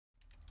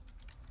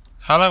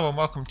Hello and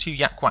welcome to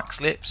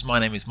YakWaxLips. My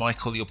name is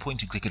Michael, your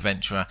point-and-click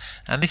adventurer,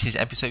 and this is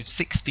episode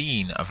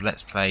 16 of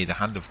Let's Play The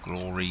Hand of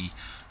Glory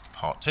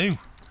Part 2.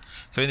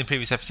 So in the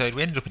previous episode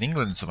we ended up in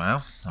England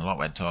somehow, a lot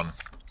went on,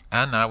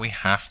 and now we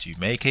have to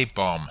make a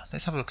bomb.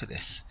 Let's have a look at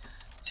this,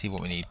 see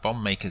what we need.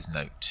 Bomb maker's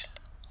note.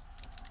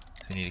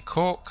 So we need a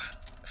cork,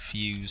 a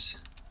fuse,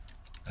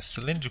 a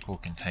cylindrical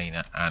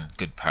container, and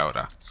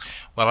gunpowder.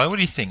 Well, I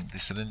already think the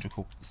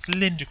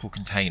cylindrical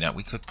container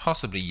we could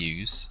possibly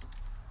use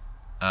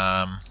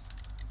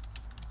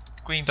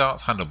green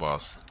darts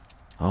handlebars.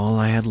 All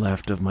I had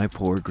left of my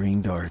poor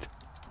green dart.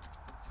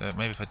 So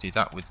maybe if I do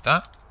that with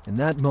that. In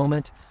that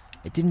moment,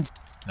 it didn't...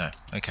 No,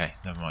 okay,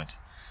 never mind.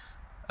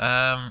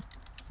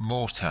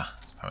 Mortar.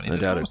 Apparently I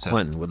doubted mortar.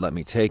 Quentin would let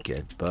me take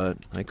it, but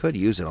I could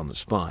use it on the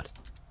spot.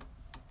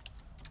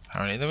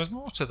 Apparently there was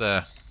mortar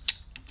there.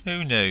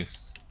 Who knew?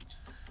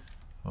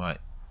 Right.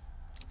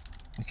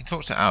 We can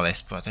talk to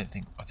Alice, but I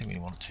don't really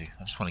want to.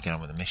 I just want to get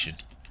on with the mission.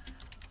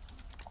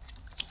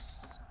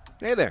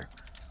 Hey there.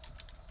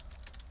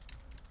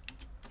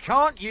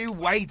 Can't you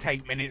wait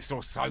 8 minutes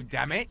or so,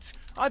 damn it?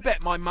 I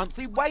bet my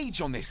monthly wage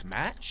on this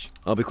match.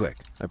 I'll be quick,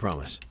 I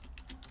promise.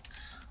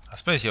 I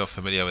suppose you're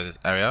familiar with this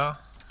area.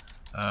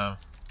 Do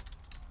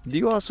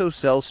you also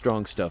sell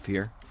strong stuff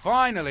here?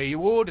 Finally, you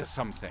order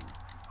something.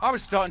 I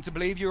was starting to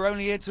believe you were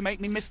only here to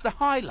make me miss the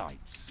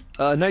highlights.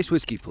 Nice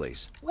whiskey,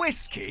 please.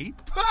 Whiskey?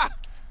 Pah!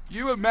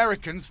 You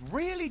Americans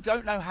really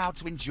don't know how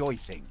to enjoy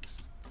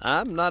things.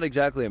 I'm not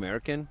exactly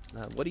American.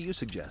 What do you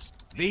suggest?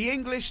 The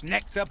English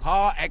nectar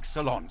par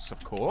excellence,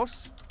 of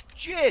course.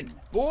 Gin,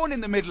 born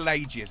in the Middle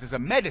Ages as a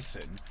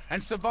medicine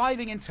and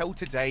surviving until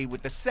today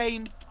with the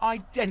same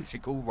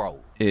identical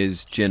role.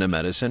 Is gin a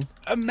medicine?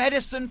 A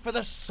medicine for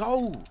the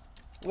soul.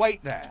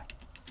 Wait there.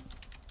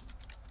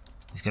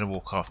 He's going to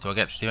walk off. Do I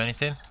get to do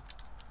anything?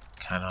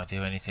 Can I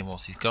do anything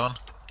whilst he's gone?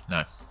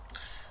 No.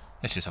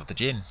 Let's just have the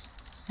gin.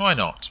 Why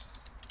not?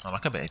 I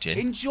like a bit of gin.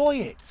 Enjoy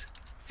it.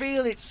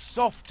 Feel its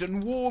soft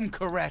and warm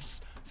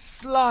caress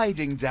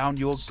sliding down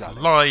your gullet.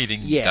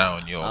 Sliding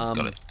down your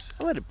gullet.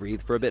 I'll let it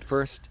breathe for a bit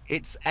first.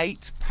 It's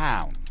 £8.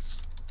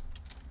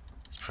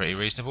 It's pretty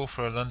reasonable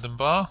for a London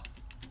bar.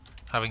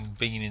 Having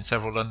been in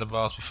several London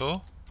bars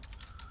before.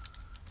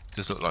 It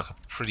does look like a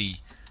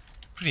pretty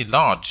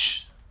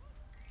large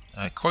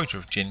quota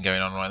of gin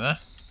going on right there.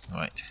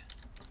 Right.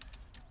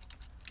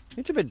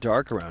 It's a bit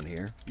dark around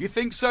here. You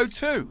think so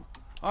too?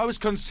 I was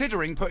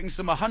considering putting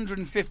some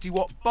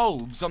 150-watt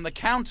bulbs on the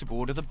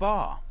counterboard of the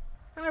bar.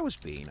 I was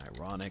being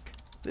ironic.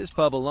 This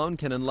pub alone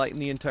can enlighten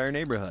the entire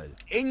neighborhood.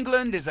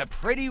 England is a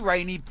pretty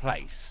rainy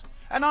place,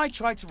 and I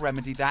try to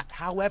remedy that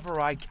however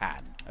I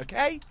can,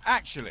 okay?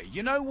 Actually,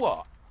 you know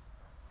what?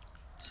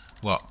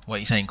 What? What are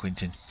you saying,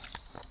 Quentin?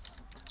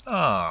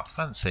 Ah,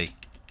 fancy.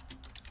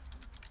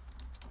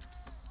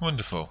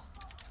 Wonderful.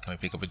 Can we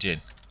pick up a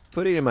gin?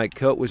 Putting it in my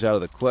coat was out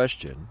of the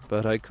question,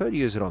 but I could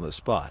use it on the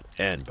spot.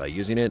 And by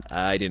using it,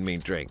 I didn't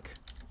mean drink.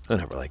 I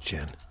never liked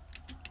gin.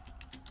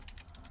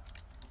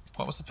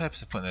 What was the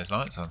purpose of putting those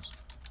lights on?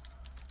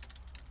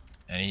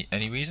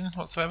 Any reason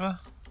whatsoever?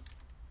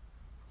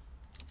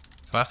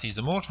 So I have to use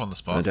the mortar on the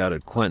spot. I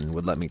doubted Quentin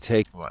would let me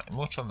take... Right,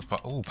 mortar on the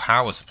spot. Ooh,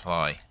 power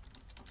supply.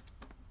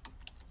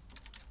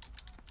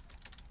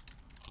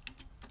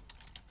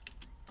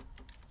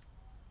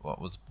 What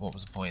was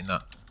the point in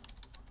that?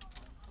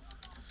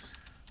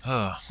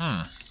 Oh,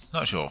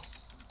 not sure.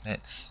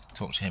 Let's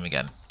talk to him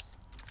again.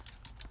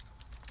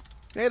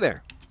 Hey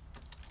there.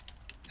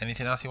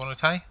 Anything else you want to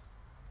say?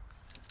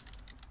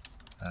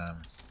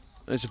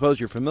 I suppose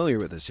you're familiar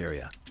with this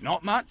area.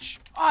 Not much.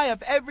 I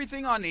have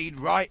everything I need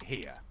right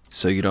here.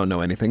 So you don't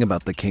know anything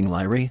about the King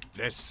Lyrie?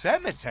 The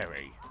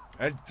cemetery.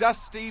 A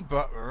dusty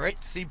but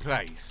ritzy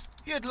place.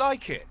 You'd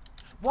like it.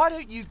 Why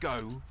don't you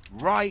go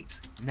right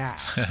now?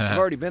 I've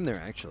already been there,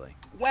 actually.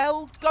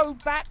 Well, go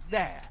back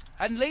there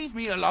and leave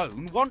me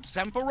alone once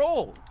and for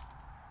all.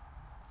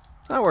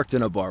 I worked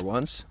in a bar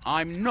once.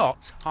 I'm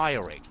not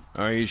hiring.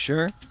 Are you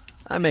sure?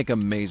 I make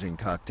amazing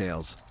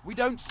cocktails. We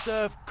don't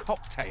serve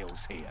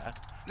cocktails here.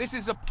 This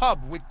is a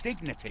pub with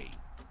dignity.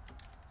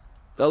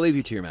 I'll leave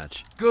you to your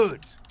match.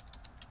 Good.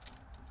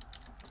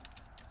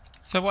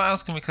 So what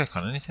else can we click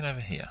on? Anything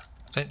over here?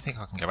 I don't think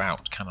I can go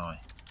out, can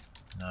I?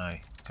 No.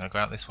 Can I go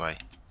out this way?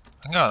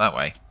 I can go out that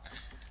way.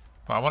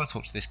 But I want to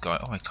talk to this guy.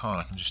 Oh, I can't.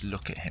 I can just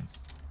look at him.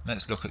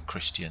 Let's look at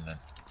Christian then.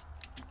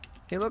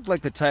 He looked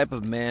like the type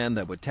of man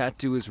that would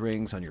tattoo his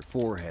rings on your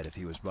forehead if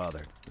he was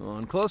bothered.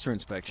 On closer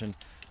inspection,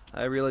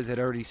 I realized I'd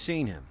already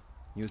seen him.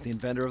 He was the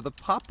inventor of the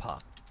Pop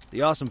Pop,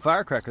 the awesome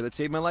firecracker that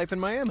saved my life in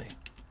Miami.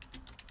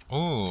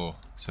 Oh,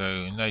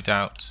 so no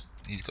doubt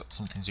he's got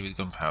something to do with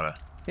gunpowder.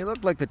 He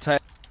looked like the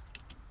type...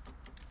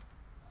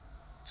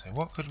 So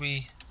what could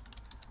we...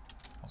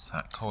 What's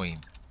that?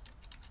 Coin.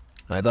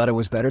 I thought it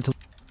was better to...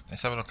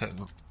 Let's have a look at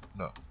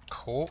the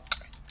cork.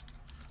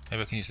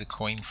 Maybe I can use the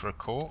coin for a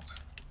cork.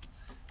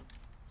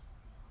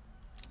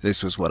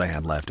 This was what I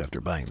had left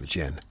after buying the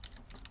gin.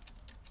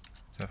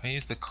 So if I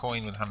use the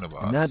coin with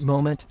handlebars... In that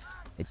moment...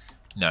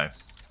 No.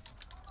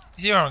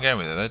 You see where I'm going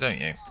with it though, don't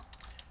you?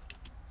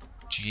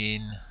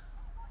 Gin.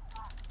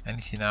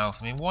 Anything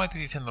else? I mean, why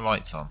did he turn the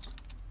lights on?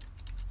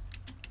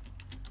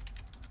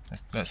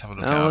 Let's have a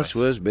look at Alice Alice.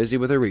 was busy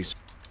with her research.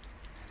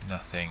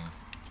 Nothing.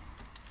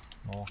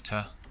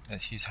 Mortar.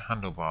 Let's use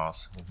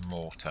handlebars with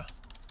mortar.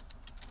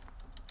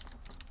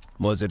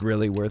 Was it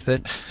really worth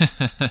it?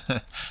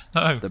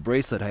 No. The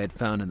bracelet I had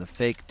found in the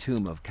fake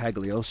tomb of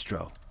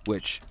Cagliostro,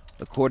 which,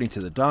 according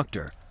to the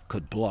doctor,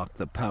 could block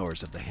the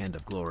powers of the Hand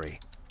of Glory.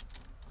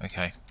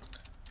 Okay.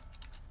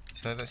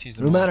 So let's use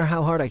the No mortar. matter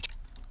how hard I...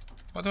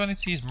 What do I need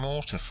to use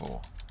mortar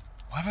for?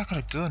 Why have I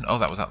got a gun? Oh,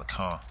 that was out the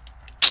car.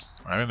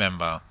 I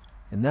remember.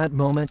 In that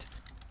moment...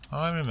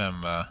 I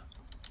remember.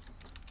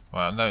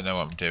 Well, I don't know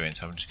what I'm doing,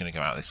 so I'm just going to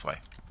go out this way.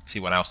 See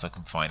what else I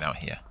can find out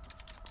here.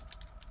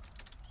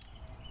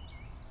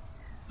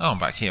 Oh, I'm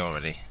back here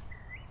already.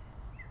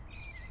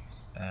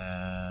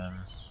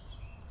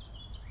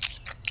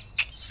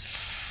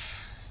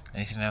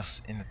 Anything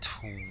else in the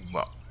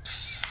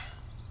toolbox?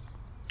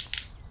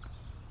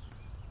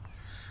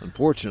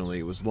 Unfortunately,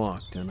 it was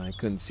locked, and I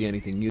couldn't see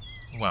anything new.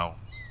 Well,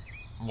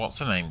 what's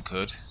the name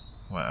could?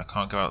 Well, I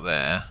can't go out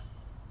there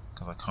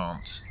because I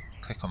can't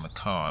click on the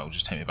car. It will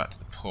just take me back to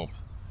the pub.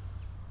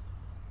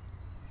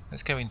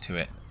 Let's go into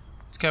it.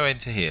 Let's go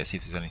into here, see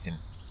if there's anything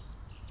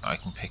I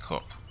can pick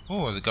up.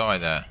 Oh, there's a guy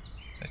there.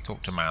 Let's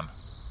talk to man.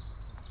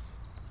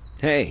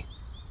 Hey,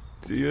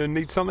 Do you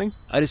need something?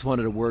 I just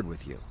wanted a word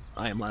with you.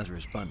 I am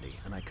Lazarus Bundy,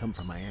 and I come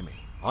from Miami.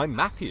 I'm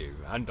Matthew,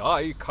 and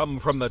I come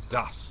from the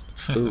dust.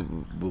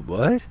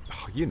 What?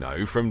 Oh, you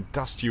know, from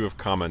dust you have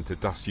come and to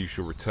dust you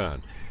shall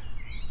return.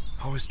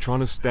 I was trying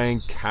to stay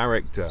in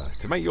character,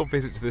 to make your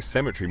visit to this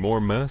cemetery more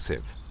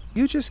immersive.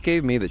 You just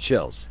gave me the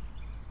chills.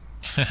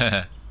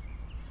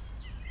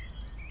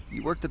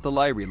 You worked at the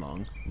library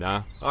long?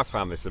 Nah, I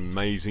found this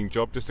amazing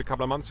job just a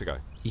couple of months ago.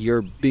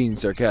 You're being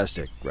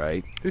sarcastic,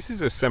 right? This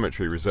is a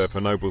cemetery reserved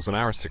for nobles and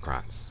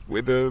aristocrats,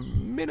 with a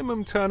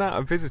minimum turnout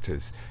of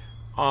visitors.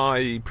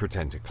 I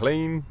pretend to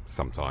clean,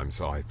 sometimes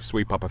I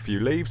sweep up a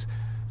few leaves.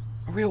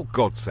 A real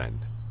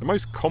godsend. The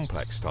most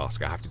complex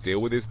task I have to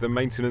deal with is the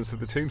maintenance of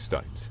the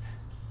tombstones.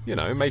 You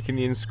know, making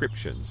the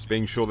inscriptions,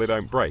 being sure they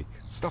don't break,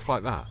 stuff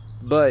like that.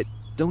 But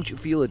don't you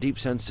feel a deep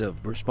sense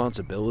of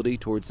responsibility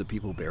towards the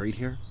people buried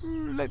here?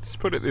 Let's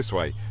put it this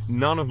way,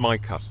 none of my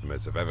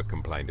customers have ever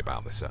complained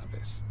about the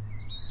service.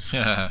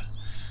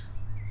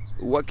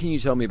 What can you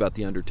tell me about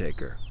the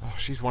Undertaker? Oh,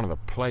 she's one of the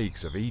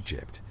plagues of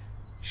Egypt.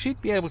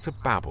 She'd be able to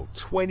babble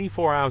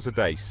 24 hours a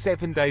day,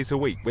 7 days a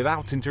week,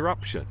 without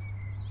interruption.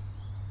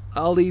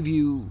 I'll leave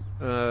you,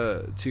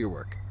 to your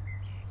work.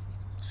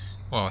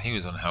 Well, he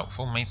was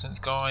unhelpful. Maintenance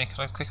guy.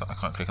 Can I click? I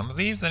can't click on the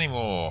leaves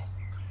anymore.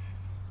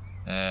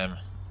 I'm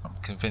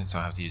convinced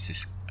I have to use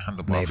this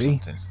handlebar for Maybe.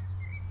 something.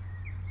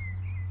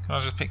 Can I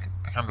just pick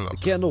the handle The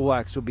up? candle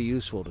wax would be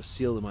useful to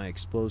seal my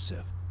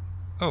explosive.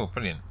 Oh,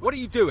 brilliant. What are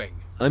you doing?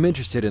 I'm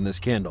interested in this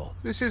candle.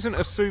 This isn't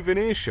a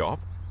souvenir shop.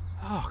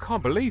 Oh, I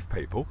can't believe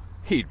people.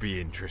 He'd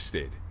be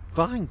interested.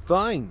 Fine,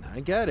 fine, I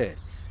get it.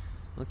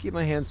 I'll keep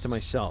my hands to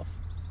myself.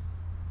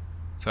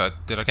 So,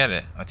 did I get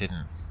it? I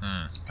didn't.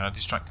 Can I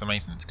distract the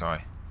maintenance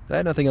guy? I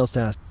had nothing else to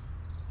ask.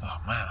 Oh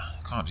man,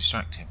 I can't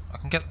distract him.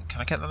 Can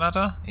I get the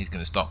ladder? He's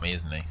going to stop me,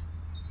 isn't he?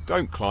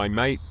 Don't climb,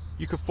 mate.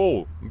 You could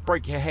fall and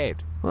break your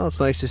head. Well, it's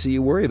nice to see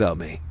you worry about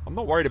me. I'm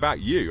not worried about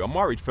you. I'm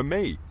worried for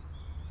me.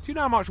 Do you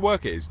know how much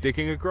work it is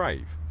digging a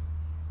grave?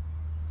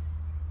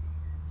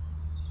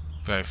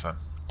 Very fun.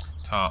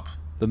 Tarp.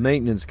 The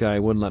maintenance guy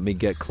wouldn't let me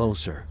get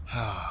closer.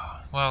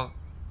 Well,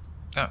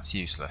 that's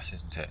useless,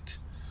 isn't it?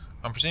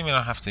 I'm presuming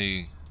I have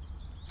to...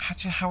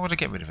 How would I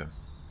get rid of him?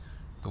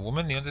 The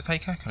woman, the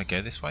Undertaker? Can I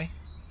go this way?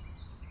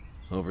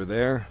 Over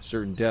there,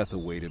 certain death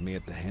awaited me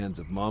at the hands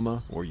of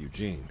Mama or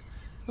Eugene.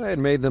 I had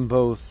made them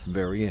both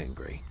very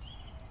angry.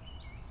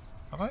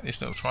 I like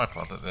this little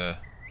tripod that the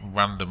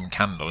random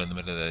candle in the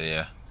middle of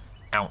the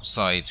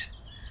outside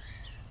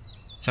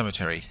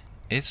cemetery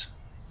is,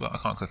 but I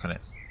can't click on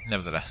it.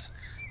 Nevertheless,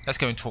 let's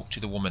go and talk to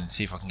the woman,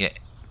 see if I can get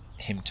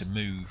him to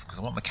move, because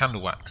I want the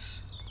candle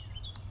wax.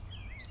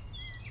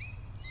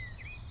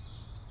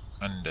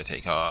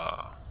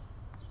 Undertaker.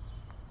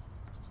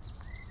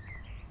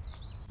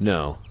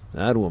 No,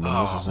 that woman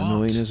was as what?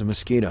 annoying as a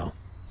mosquito.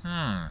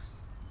 Hearse.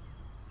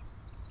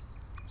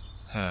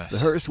 The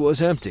hearse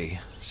was empty,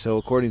 so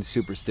according to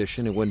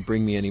superstition, it wouldn't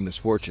bring me any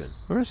misfortune.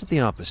 Or is it the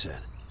opposite?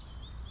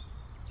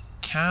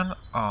 Can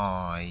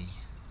I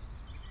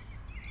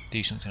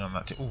do something on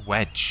that? Oh,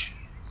 wedge.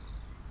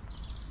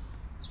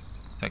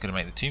 Is that going to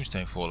make the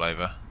tombstone fall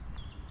over?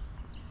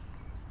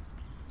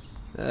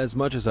 As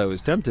much as I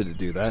was tempted to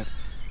do that,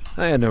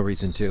 I had no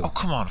reason to. Oh,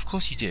 come on, of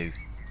course you do.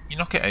 You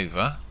knock it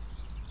over,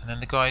 and then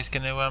the guy's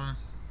going to,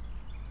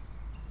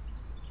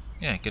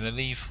 yeah, going to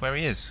leave where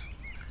he is.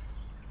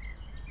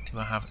 Do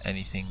I have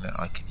anything that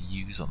I could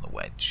use on the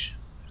wedge?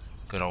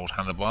 Good old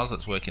handlebars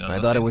that's working on I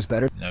nothing. thought it was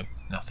better. No,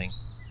 nothing.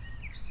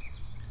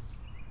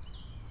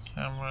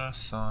 Camera,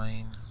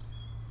 sign.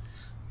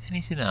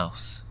 Anything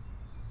else?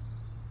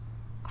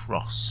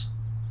 Cross.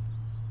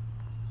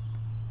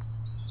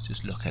 Let's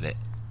just look at it.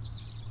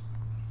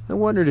 I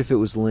wondered if it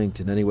was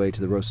linked in any way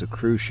to the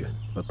Rosicrucian,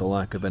 but the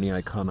lack of any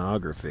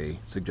iconography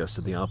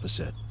suggested the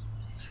opposite.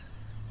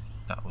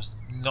 That was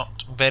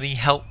not very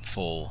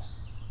helpful.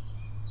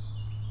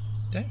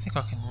 Don't think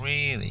I can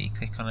really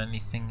click on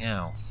anything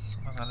else.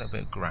 I've got a little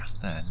bit of grass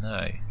there.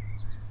 No.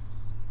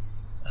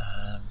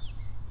 I'm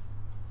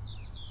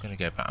gonna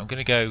go back. I'm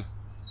gonna go.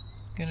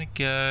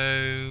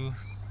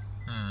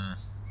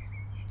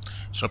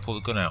 Should I pull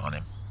the gun out on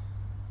him?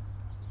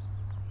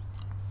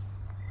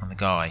 On the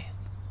guy?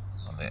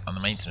 On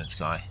the maintenance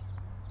guy?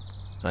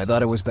 I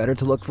thought it was better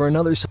to look for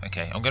another.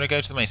 Okay, I'm gonna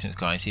go to the maintenance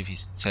guy and see if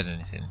he's said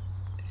anything.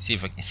 See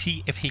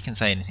if he can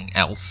say anything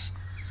else.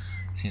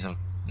 Since I've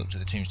looked at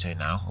the tombstone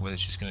now, or whether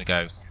it's just gonna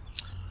go.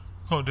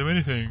 Can't do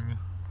anything.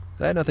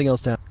 I had nothing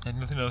else to. I had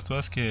nothing else to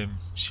ask him.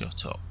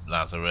 Shut up,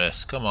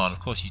 Lazarus. Come on,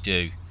 of course you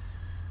do.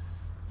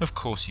 Of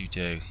course you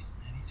do.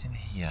 Anything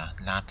here?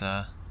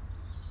 Ladder.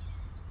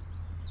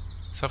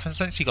 So I've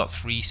essentially got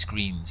 3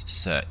 screens to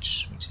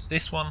search, which is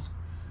this one,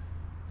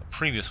 the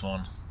previous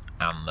one,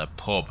 and the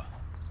pub.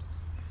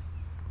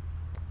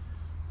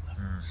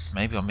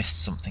 Maybe I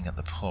missed something at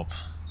the pub.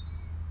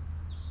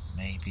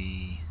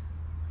 Maybe.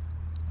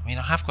 I mean,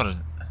 I have got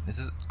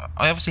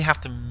I obviously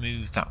have to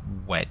move that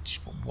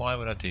wedge, but why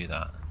would I do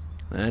that?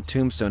 That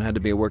tombstone had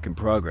to be a work in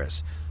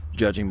progress,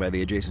 judging by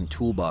the adjacent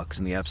toolbox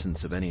and the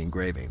absence of any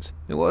engravings.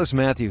 It was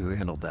Matthew who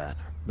handled that,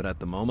 but at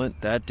the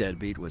moment, that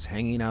deadbeat was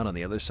hanging out on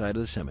the other side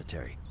of the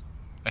cemetery.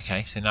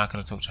 Okay, so now I'm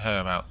going to talk to her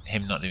about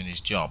him not doing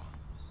his job.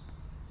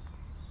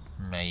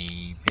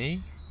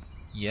 Maybe?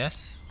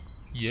 Yes?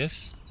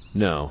 Yes?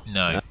 No.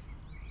 No.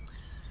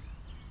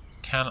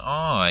 Can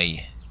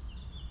I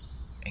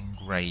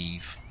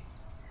engrave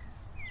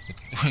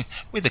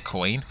with a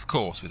coin? Of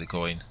course, with a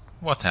coin.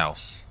 What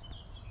else?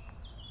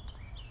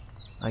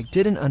 I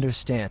didn't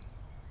understand.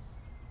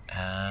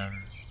 Oh,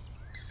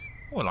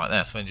 like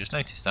that. So I just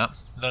noticed that.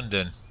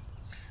 London.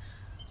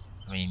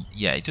 I mean,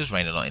 yeah, it does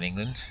rain a lot in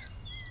England.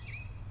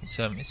 It's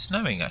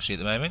snowing actually at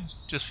the moment.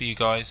 Just for you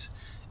guys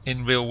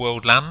in real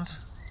world land.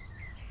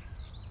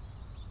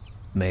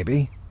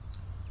 Maybe.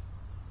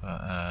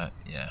 But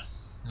yeah,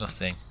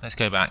 nothing. Let's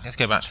go back. Let's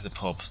go back to the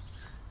pub.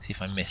 See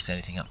if I missed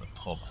anything at the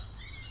pub.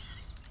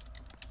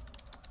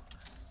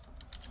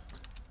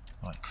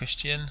 Right,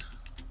 Christian.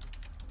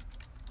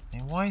 I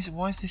mean, why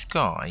is this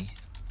guy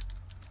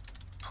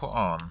put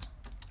on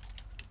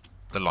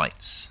the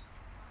lights?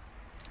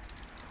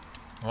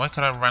 Why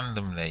could I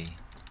randomly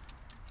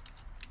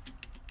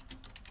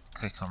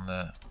click on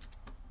that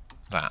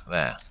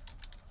there?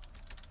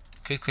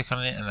 Could click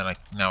on it and then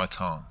now I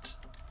can't.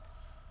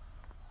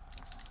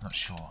 Not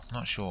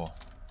sure.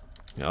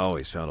 I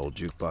always found old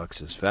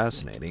jukeboxes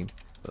fascinating,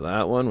 but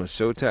that one was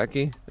so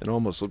tacky, it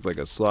almost looked like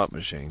a slot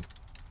machine.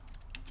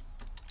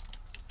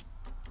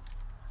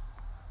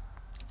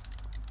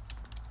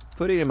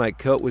 Putting it in my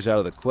coat was out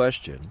of the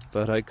question,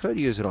 but I could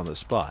use it on the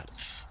spot.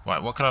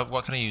 Right, what can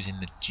I use in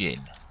the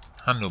gin?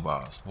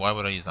 Handlebars. Why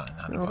would I use that in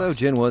handlebars? Although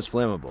gin was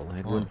flammable,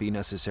 it wouldn't be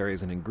necessary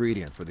as an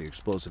ingredient for the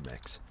explosive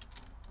mix.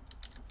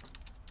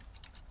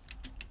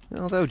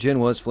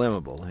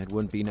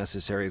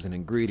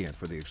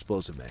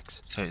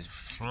 So it's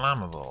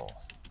flammable.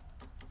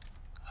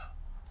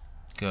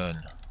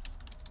 Gun.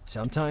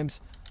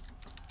 Sometimes.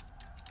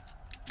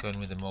 Gun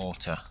with a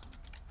mortar.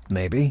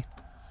 Maybe.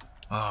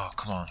 Oh,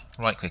 come on.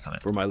 Right click on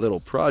it. For my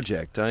little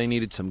project, I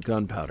needed some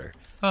gunpowder.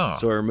 Oh.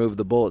 So I removed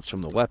the bullets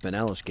from the weapon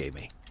Alice gave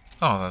me.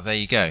 Oh, well, there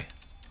you go.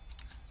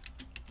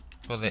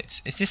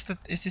 Bullets. Is this the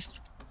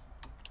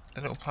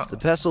little part? The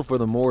pestle for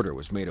the mortar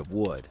was made of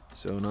wood,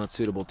 so not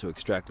suitable to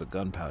extract the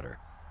gunpowder.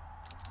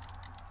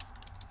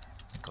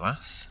 The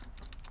glass?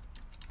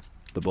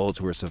 The bullets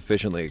were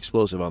sufficiently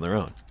explosive on their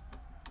own.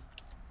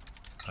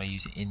 Can I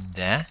use it in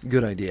there?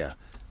 Good idea.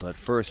 But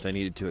first I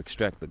needed to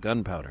extract the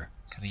gunpowder.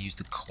 Can I use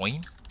the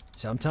coin?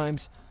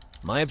 Sometimes,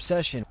 my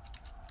obsession...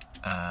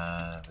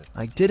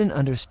 I didn't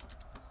understand...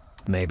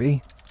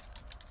 Maybe?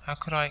 How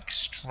could I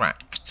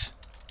extract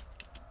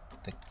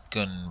the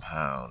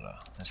gunpowder?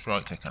 Let's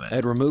right click on it.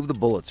 I'd removed the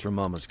bullets from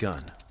Mama's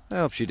gun. I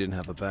hope she didn't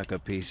have a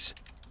backup piece.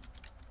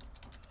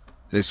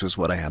 This was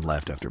what I had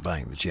left after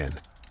buying the gin.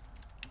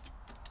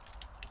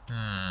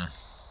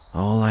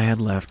 All I had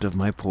left of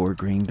my poor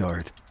green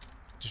dart.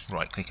 Just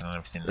right clicking on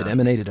everything It now.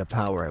 emanated a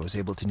power I was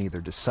able to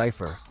neither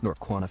decipher nor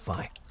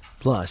quantify.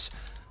 Plus,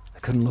 I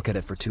couldn't look at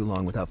it for too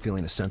long without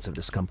feeling a sense of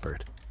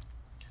discomfort.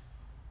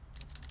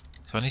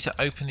 So I need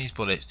to open these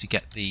bullets to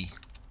get the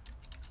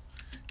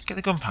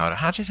gunpowder.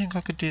 How do you think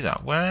I could do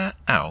that? Where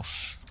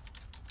else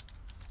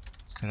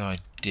could I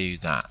do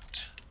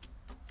that?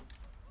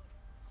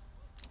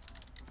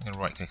 I'm going to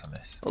right click on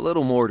this. A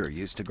little mortar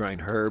used to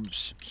grind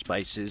herbs,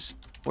 spices,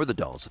 or the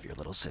dolls of your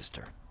little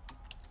sister.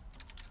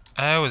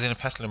 Oh, as in a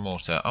pestle and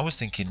mortar. I was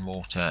thinking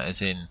mortar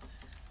as in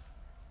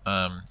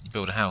you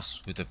build a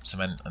house with the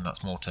cement and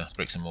that's mortar,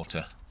 bricks and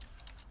mortar.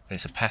 But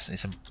it's a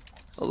pestle,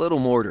 A little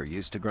mortar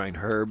used to grind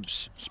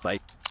herbs,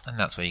 spices. And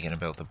that's where you're going to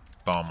build the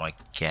bomb, I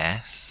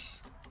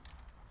guess.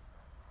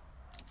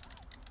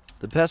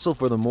 The pestle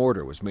for the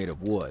mortar was made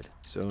of wood,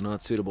 so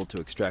not suitable to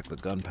extract the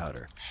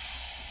gunpowder.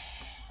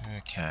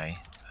 Okay.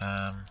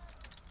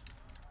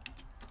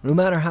 No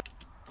matter how...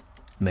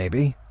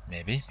 Maybe.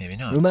 Maybe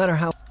not. No matter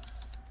how...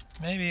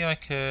 Maybe I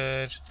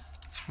could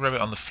throw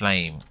it on the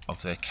flame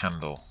of the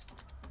candle.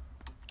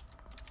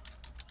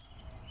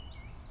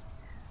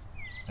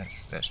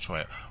 Let's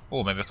try it.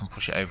 Or maybe I can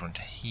push it over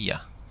into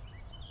here.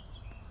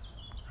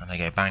 And they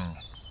go bang.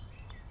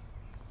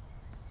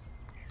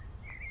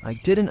 I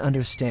didn't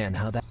understand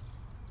how that...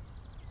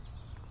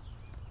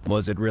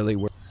 Was it really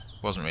worth...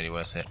 Wasn't really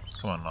worth it.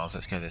 Come on, Lars,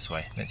 let's go this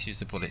way. Let's use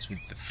the bullets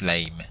with the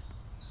flame.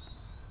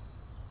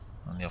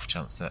 On the off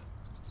chance that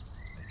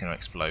it's going to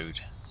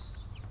explode.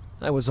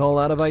 I was all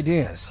out of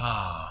ideas.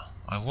 Ah,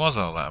 I was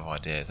all out of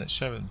ideas. Let's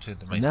show them to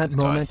the In maintenance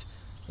that guy. moment,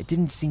 it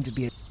didn't seem to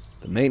be a...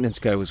 The maintenance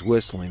guy was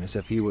whistling as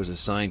if he was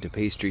assigned to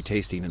pastry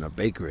tasting in a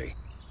bakery.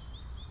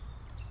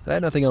 I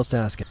had nothing else to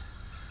ask him.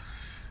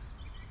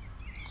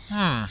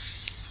 I'm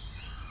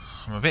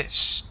a bit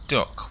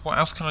stuck. What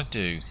else can I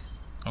do?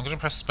 I'm going to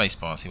press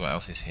spacebar, see what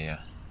else is here.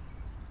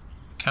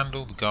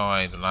 Candle, the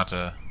guy, the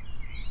ladder.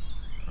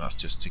 That's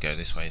just to go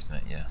this way, isn't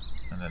it? Yeah.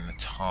 And then the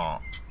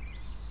tarp.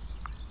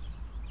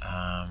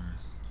 I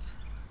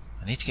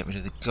need to get rid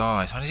of the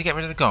guy. So I need to get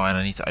rid of the guy and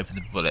I need to open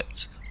the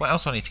bullets. What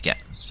else do I need to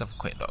get? Let's have a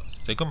quick look.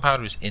 So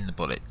gunpowder is in the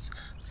bullets.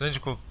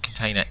 Cylindrical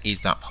container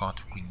is that part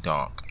of green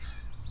dark.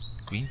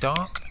 Green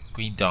dark?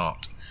 Green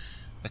dart.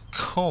 The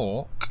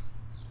cork.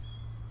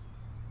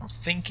 I'm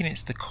thinking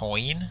it's the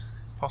coin,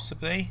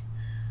 possibly.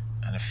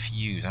 And a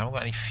fuse. I haven't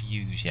got any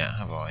fuse yet,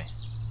 have I?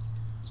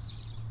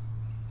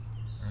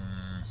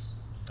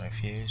 No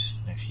fuse.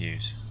 No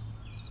fuse.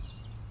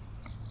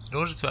 In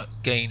order to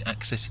gain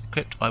access to the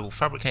crypt, I will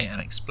fabricate an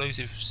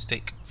explosive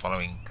stick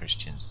following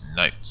Christian's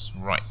notes.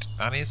 Right,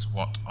 that is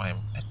what I am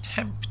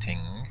attempting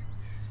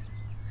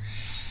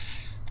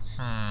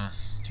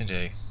to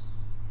do.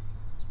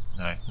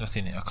 No,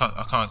 nothing.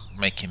 I can't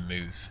make him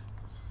move.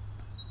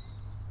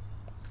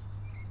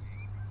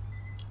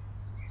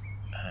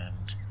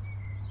 And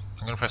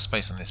I'm going to press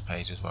space on this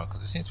page as well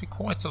because there seems to be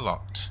quite a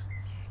lot.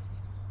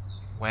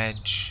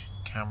 Wedge,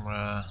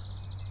 camera,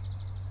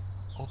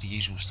 all the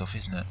usual stuff,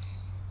 isn't it?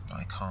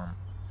 I can't.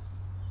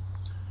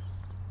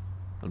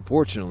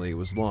 Unfortunately, it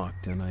was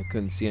locked, and I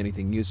couldn't see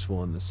anything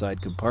useful in the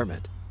side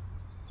compartment.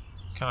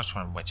 Can I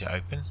try and wedge it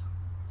open?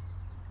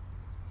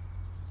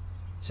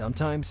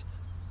 Sometimes...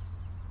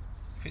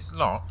 If it's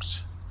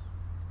locked...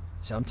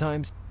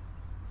 Sometimes...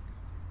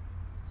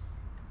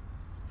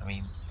 I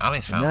mean,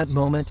 Alice In that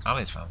moment...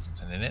 Alice found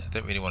something in it. I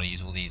don't really want to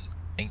use all these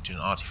ancient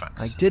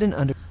artifacts I didn't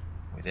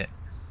with it.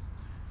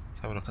 Let's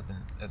have a look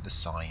at the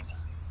sign.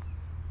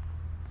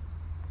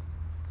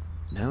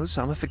 No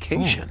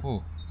zombification.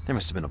 Ooh. There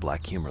must have been a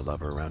black humor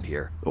lover around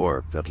here.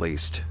 Or, at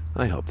least,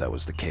 I hope that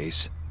was the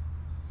case.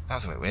 That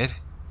was a bit weird.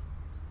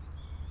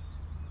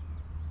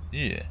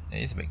 Yeah,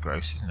 it is a bit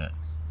gross, isn't it?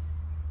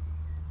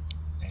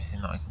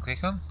 Anything that I can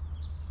click on?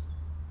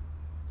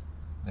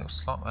 Little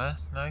slot there?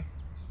 No?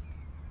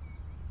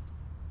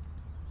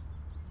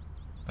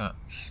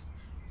 That's...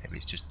 Maybe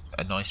it's just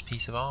a nice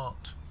piece of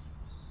art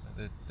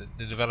that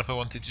the developer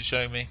wanted to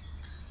show me.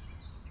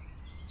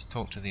 Let's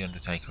talk to the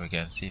Undertaker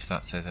again, see if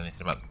that says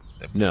anything about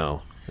the...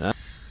 No. No.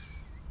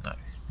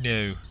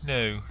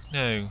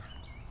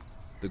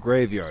 The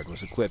graveyard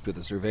was equipped with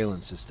a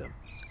surveillance system.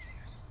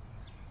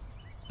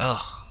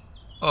 Ugh,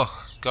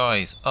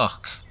 guys,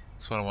 ugh.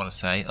 That's what I want to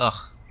say,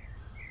 ugh.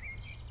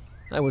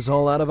 I was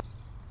all out of...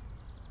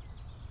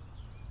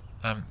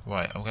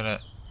 Right, I'm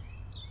gonna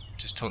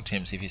just talk to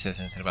him, see if he says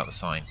anything about the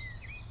sign.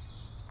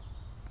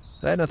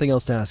 I had nothing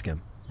else to ask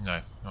him.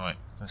 No, alright,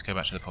 let's go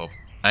back to the pub.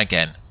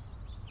 Again.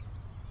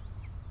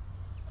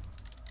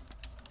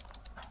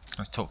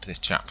 Let's talk to this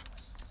chap.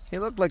 He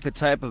looked like the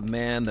type of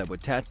man that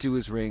would tattoo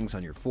his rings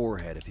on your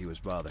forehead if he was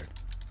bothered.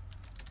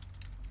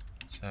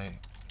 So,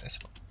 let's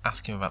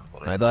ask him about the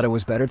bullets. I thought it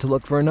was better to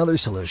look for another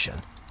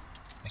solution.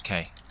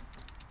 Okay.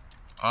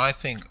 I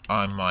think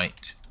I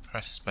might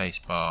press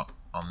spacebar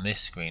on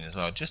this screen as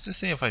well, just to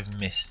see if I've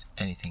missed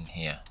anything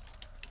here.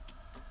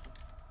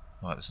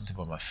 Right, there's something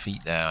by my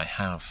feet there. I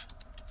have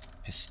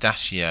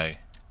Pistachio.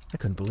 I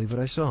couldn't believe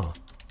what I saw.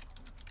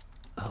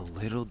 A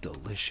little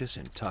delicious,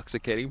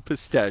 intoxicating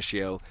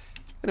pistachio.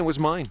 And it was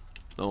mine.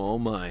 All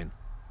mine.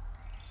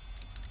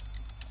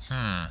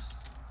 I'm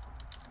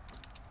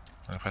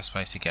going to press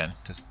space again,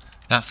 because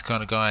that's the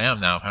kind of guy I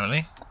am now,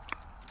 apparently.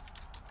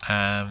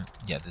 Yeah,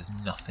 there's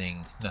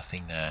nothing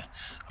there.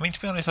 I mean,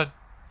 to be honest,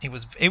 it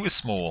was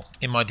small.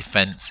 In my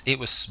defence, it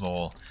was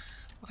small.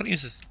 What can I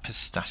use this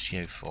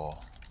pistachio for?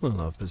 I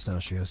love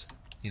pistachios.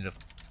 Can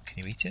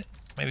you eat it?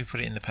 Maybe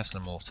put it in the pestle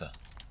and mortar.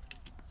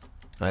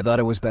 I thought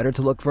it was better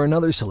to look for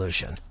another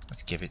solution.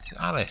 Let's give it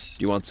to Alice.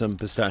 Do you want some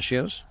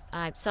pistachios?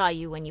 I saw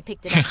you when you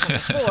picked it up from the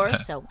floor,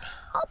 so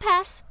I'll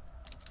pass.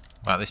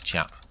 About this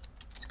chap.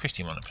 Does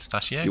Christian want a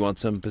pistachio? Do you want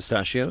some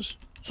pistachios?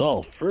 It's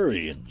all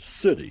furry and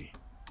sooty.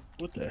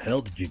 What the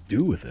hell did you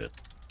do with it?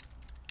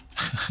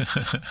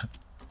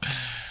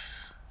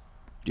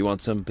 Do you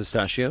want some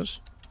pistachios?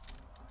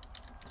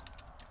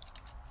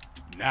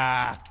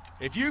 Nah,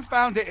 if you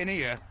found it in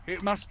here,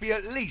 it must be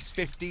at least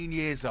 15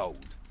 years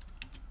old.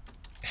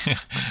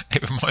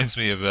 It reminds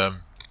me of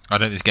I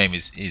know this game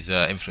is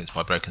influenced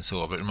by Broken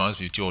Sword, but it reminds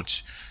me of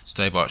George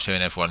Stobart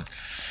showing everyone, do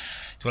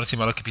you want to see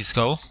my lucky piece of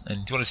skull?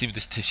 And do you want to see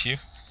this tissue?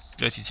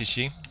 Dirty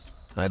tissue?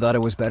 I thought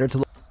it was better to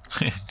look.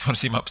 Do you want to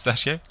see my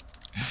pistachio?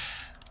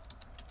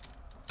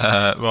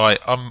 Right,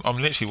 I'm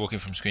literally walking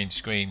from screen to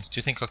screen. Do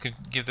you think I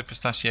could give the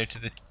pistachio to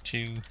the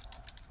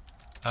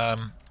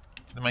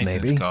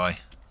maintenance Maybe. guy?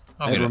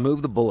 I'd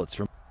remove the bullets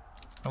from.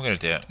 I'm gonna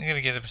do it. I'm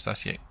gonna give the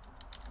pistachio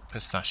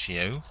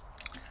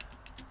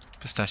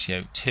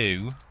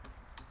to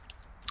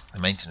the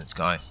maintenance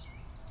guy.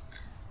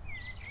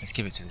 Let's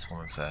give it to this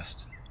woman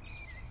first.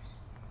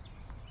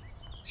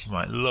 She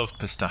might love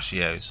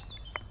pistachios.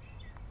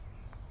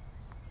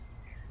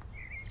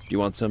 Do you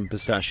want some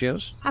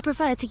pistachios? I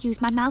prefer to use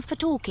my mouth for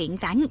talking,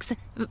 thanks.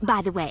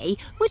 By the way,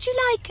 would you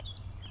like...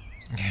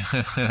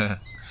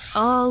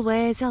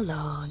 Always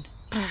alone.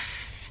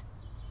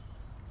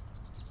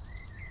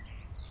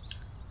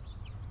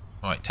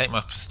 Right, take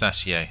my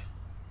pistachio.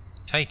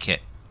 Take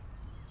it.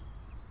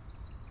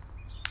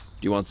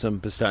 Do you want some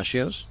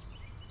pistachios?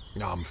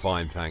 No, I'm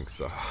fine,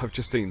 thanks. I've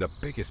just eaten the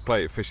biggest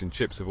plate of fish and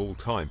chips of all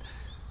time.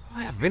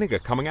 I have vinegar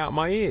coming out of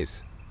my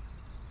ears.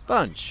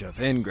 Bunch of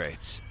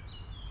ingrates.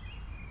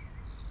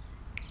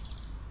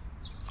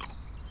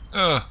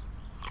 Ugh.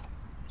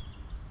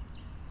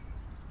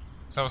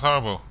 That was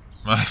horrible.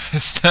 My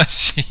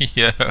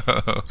pistachio.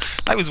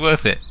 That was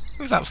worth it.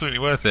 It was absolutely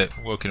worth it.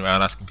 Walking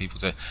around asking people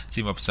to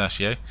see my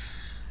pistachio.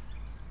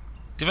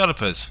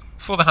 Developers,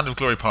 for the Hand of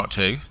Glory Part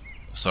 2,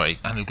 sorry,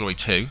 Hand of Glory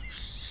 2,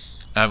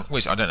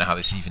 which I don't know how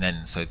this even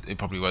ends, so it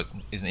probably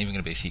isn't even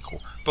going to be a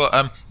sequel.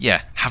 But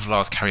yeah, have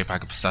Lars carry a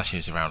bag of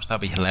pistachios around.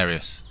 That'd be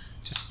hilarious.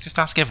 Just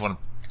ask everyone, do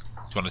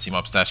you want to see my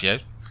pistachio?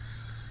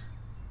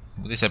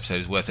 Well, this episode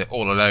is worth it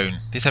all alone.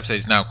 This episode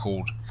is now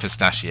called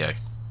Pistachio,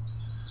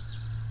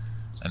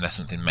 unless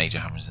something major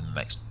happens in the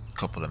next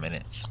couple of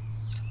minutes.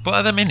 But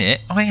at the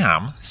minute, I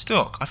am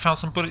stuck. I found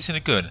some bullets in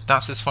a gun.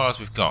 That's as far as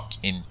we've got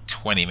in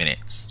 20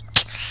 minutes.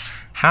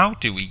 How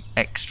do we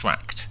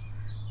extract?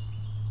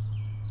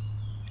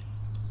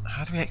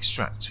 How do we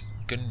extract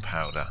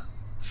gunpowder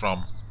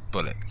from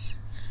bullets?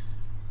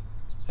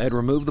 I'd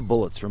remove the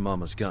bullets from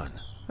Mama's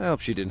gun. I hope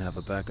she didn't have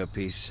a backup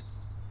piece.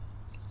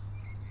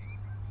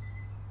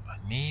 I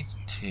need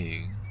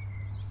to...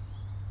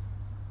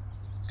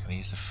 Can I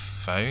use the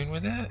phone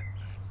with it?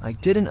 I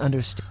didn't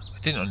understand.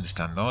 I didn't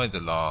understand either,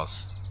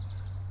 Lars.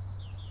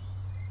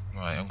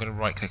 Right, I'm going to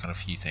right click on a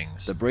few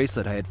things. The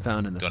bracelet I had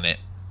found in the... Done it.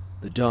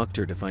 The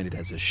doctor defined it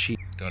as a sheep.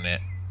 Done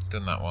it.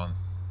 Done that one.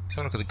 Let's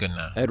have a look at the gun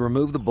now. I'd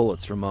remove the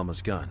bullets from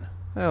Mama's gun.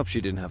 I hope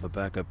she didn't have a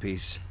backup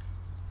piece.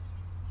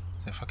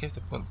 So if I give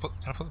the bullet... Can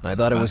I put the I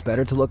thought it was back?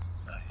 better to look...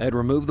 No. I'd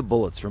remove the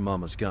bullets from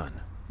Mama's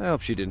gun. I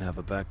hope she didn't have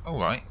a back...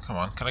 Alright, come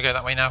on. Can I go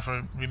that way now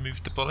for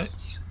remove the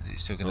bullets? Is it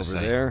still going to Over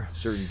say... there,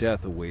 certain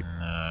death await.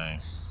 No.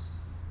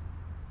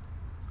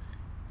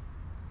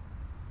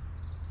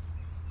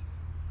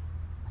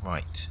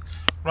 Right.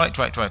 Right.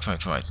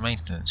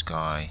 Maintenance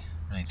guy.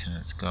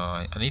 Maintenance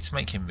guy. I need to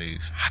make him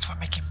move. How do I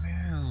make him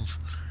move?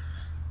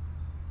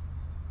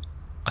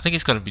 I think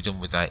it's got to be done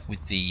with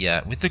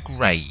the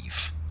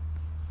grave.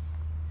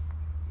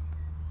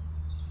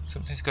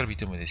 Something's got to be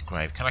done with this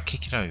grave. Can I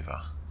kick it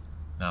over?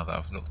 Now that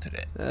I've looked at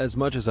it. As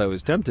much as I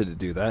was tempted to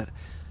do that,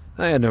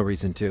 I had no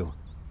reason to.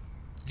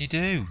 You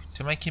do,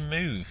 to make him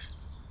move.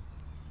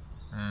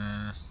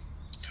 Can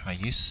I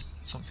use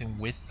something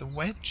with the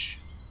wedge?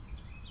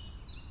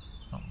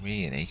 Not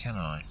really, can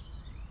I?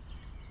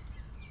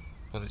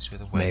 Bullets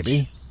with a wedge.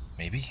 Maybe.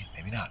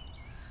 Maybe not.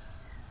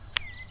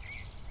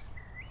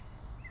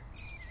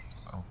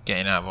 I'm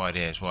getting out of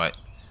ideas. Right.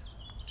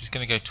 Just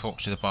going to go talk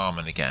to the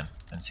barman again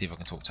and see if I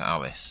can talk to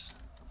Alice.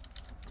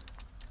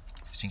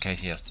 Just in case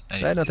he has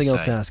anything I had nothing to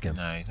else say. to ask him.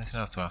 No, nothing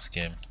else to ask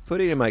him.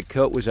 Putting it in my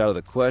coat was out of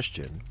the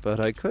question, but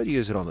I could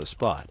use it on the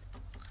spot.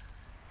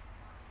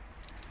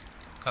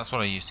 That's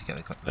what I used to get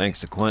the... Thanks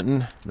to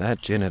Quentin,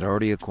 that gin had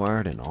already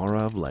acquired an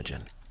aura of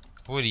legend.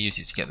 I already used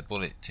it to get the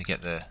bullet, to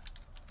get the...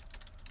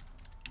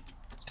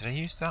 Did I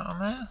use that on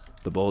there?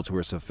 The bullets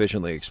were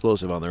sufficiently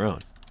explosive on their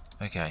own.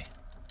 Okay.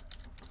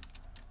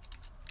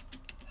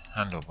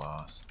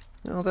 Handlebars.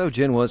 Although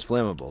gin was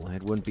flammable,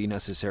 it wouldn't be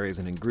necessary as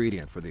an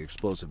ingredient for the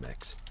explosive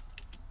mix.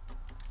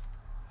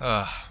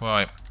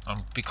 Right.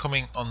 I'm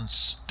becoming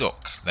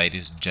unstuck,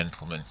 ladies and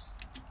gentlemen.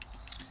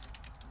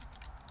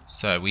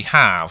 So we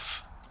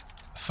have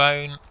a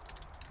phone,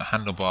 a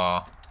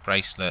handlebar,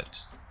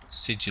 bracelet,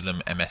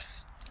 sigillum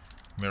MF,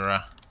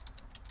 mirror,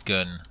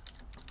 gun,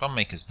 bomb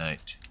maker's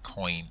note,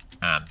 coin,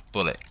 and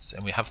bullets.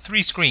 And we have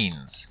 3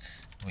 screens.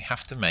 We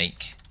have to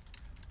make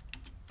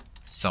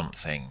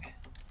something.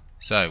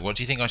 So, what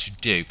do you think I should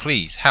do?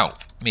 Please help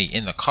me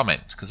in the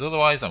comments, because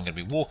otherwise I'm going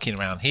to be walking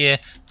around here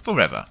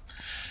forever.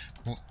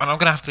 And I'm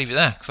going to have to leave it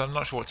there, because I'm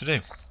not sure what to do.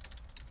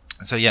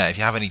 So yeah, if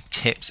you have any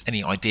tips,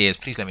 any ideas,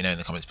 please let me know in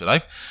the comments below.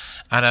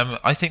 And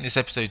I think this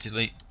episode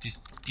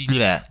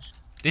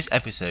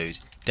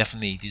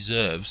definitely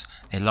deserves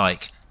a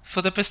like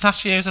for the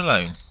pistachios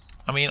alone.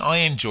 I mean, I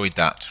enjoyed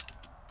that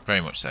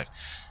very much so.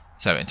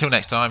 So until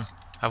next time,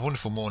 Have a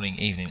wonderful morning,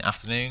 evening,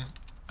 afternoon.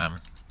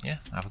 Yeah,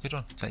 have a good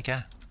one. Take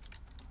care.